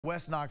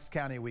West Knox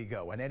County we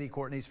go, and Eddie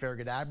Courtney's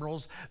Farragut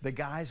Admirals, the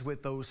guys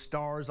with those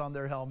stars on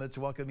their helmets,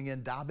 welcoming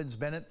in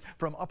Dobyns-Bennett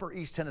from Upper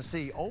East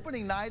Tennessee.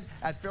 Opening night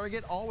at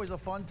Farragut, always a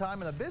fun time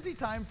and a busy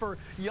time for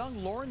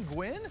young Lauren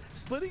Gwynn,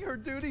 splitting her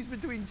duties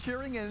between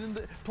cheering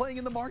and playing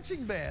in the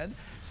marching band.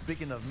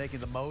 Speaking of making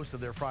the most of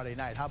their Friday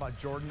night, how about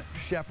Jordan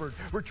Shepard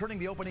returning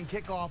the opening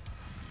kickoff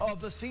of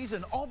the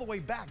season all the way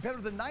back, better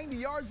than 90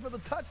 yards for the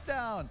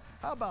touchdown.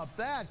 How about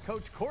that?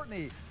 Coach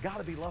Courtney got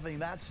to be loving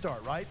that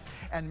start, right?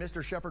 And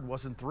Mr. Shepard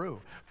wasn't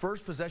through.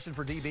 First possession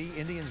for DB,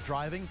 Indians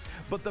driving,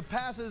 but the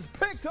pass is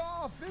picked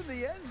off in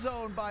the end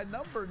zone by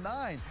number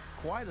 9.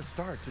 Quite a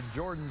start to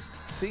Jordan's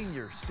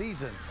senior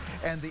season.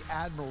 And the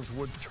Admirals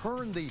would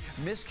turn the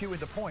miscue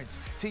into points.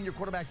 Senior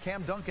quarterback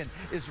Cam Duncan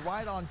is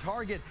right on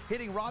target,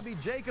 hitting Robbie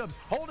Jacobs.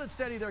 Hold it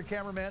steady there,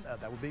 cameraman.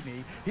 That would be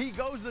me. He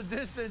goes the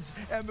distance,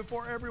 and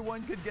before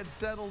everyone could get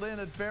settled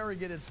in at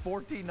Farragut, it's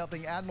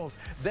 14-0 Admirals.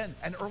 Then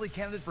an early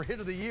candidate for hit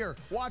of the year.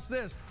 Watch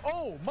this.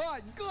 Oh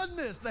my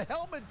goodness, the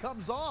helmet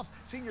comes off.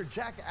 Senior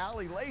Jack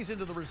Alley lays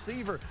into the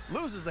receiver,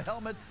 loses the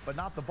helmet, but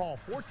not the ball.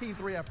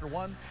 14-3 after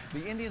one.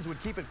 The Indians would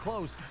keep it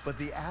close, but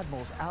the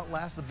Admirals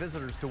outlast the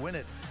visitors to win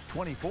it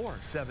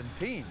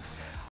 24-17.